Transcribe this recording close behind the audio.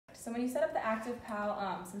So when you set up the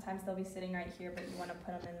ActivPal, sometimes they'll be sitting right here, but you want to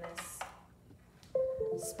put them in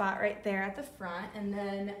this spot right there at the front, and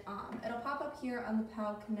then it'll pop up here on the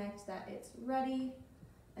Pal Connect that it's ready.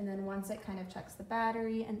 And then once it kind of checks the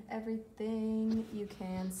battery and everything, you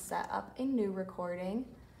can set up a new recording.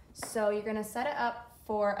 So you're gonna set it up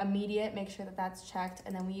for immediate, make sure that that's checked,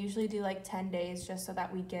 and then we usually do like 10 days just so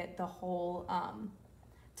that we get the whole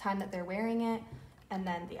time that they're wearing it. And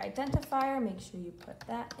then the identifier, make sure you put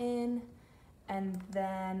that in, and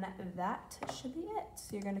then that should be it.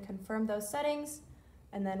 So you're gonna confirm those settings,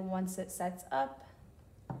 and then once it sets up,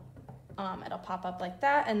 it'll pop up like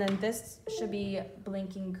that, and then this should be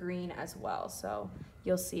blinking green as well, so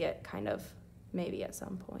you'll see it kind of maybe at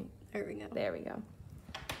some point. There we go. There we go.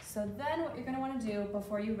 So then what you're going to want to do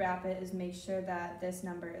before you wrap it is make sure that this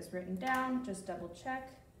number is written down, just double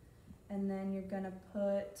check, and then you're going to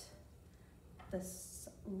put this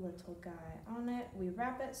little guy on it. We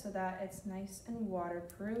wrap it so that it's nice and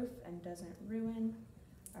waterproof and doesn't ruin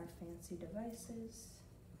our fancy devices.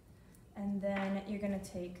 And then you're gonna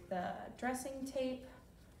take the dressing tape.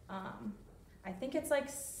 I think it's like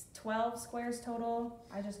 12 squares total.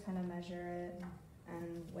 I just kind of measure it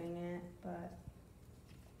and wing it, but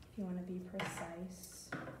if you want to be precise,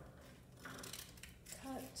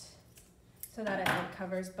 cut so that it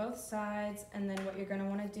covers both sides. And then what you're gonna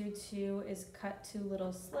want to do too is cut 2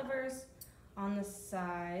 little slivers on the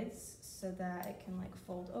sides so that it can like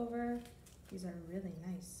fold over. These are really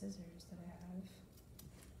nice scissors that I have.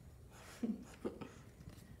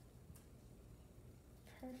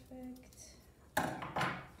 Perfect.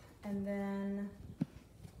 And then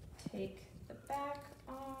take the back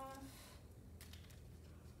off.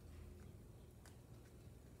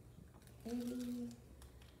 Maybe.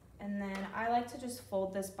 And then I like to just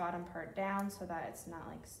fold this bottom part down so that it's not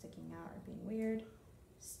like sticking out or being weird.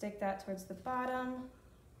 Stick that towards the bottom.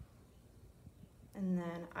 And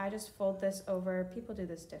then I just fold this over. People do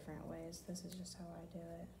this different ways. This is just how I do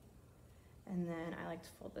it. And then I like to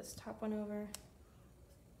fold this top one over.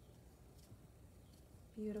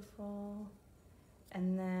 Beautiful.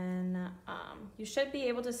 And then you should be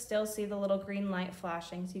able to still see the little green light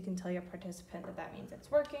flashing, so you can tell your participant that that means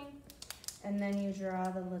it's working. And then you draw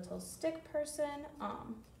the little stick person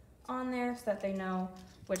on there so that they know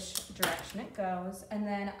which direction it goes. And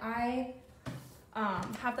then I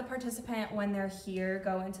have the participant, when they're here,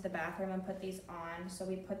 go into the bathroom and put these on. So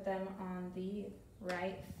we put them on the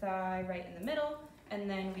right thigh, right in the middle, and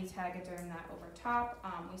then we Tegaderm that over top.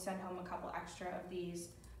 We send home a couple extra of these,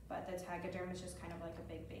 but the Tegaderm is just kind of like a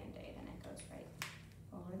big Band-Aid, and it goes right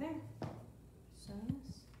over there. So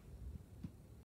yes.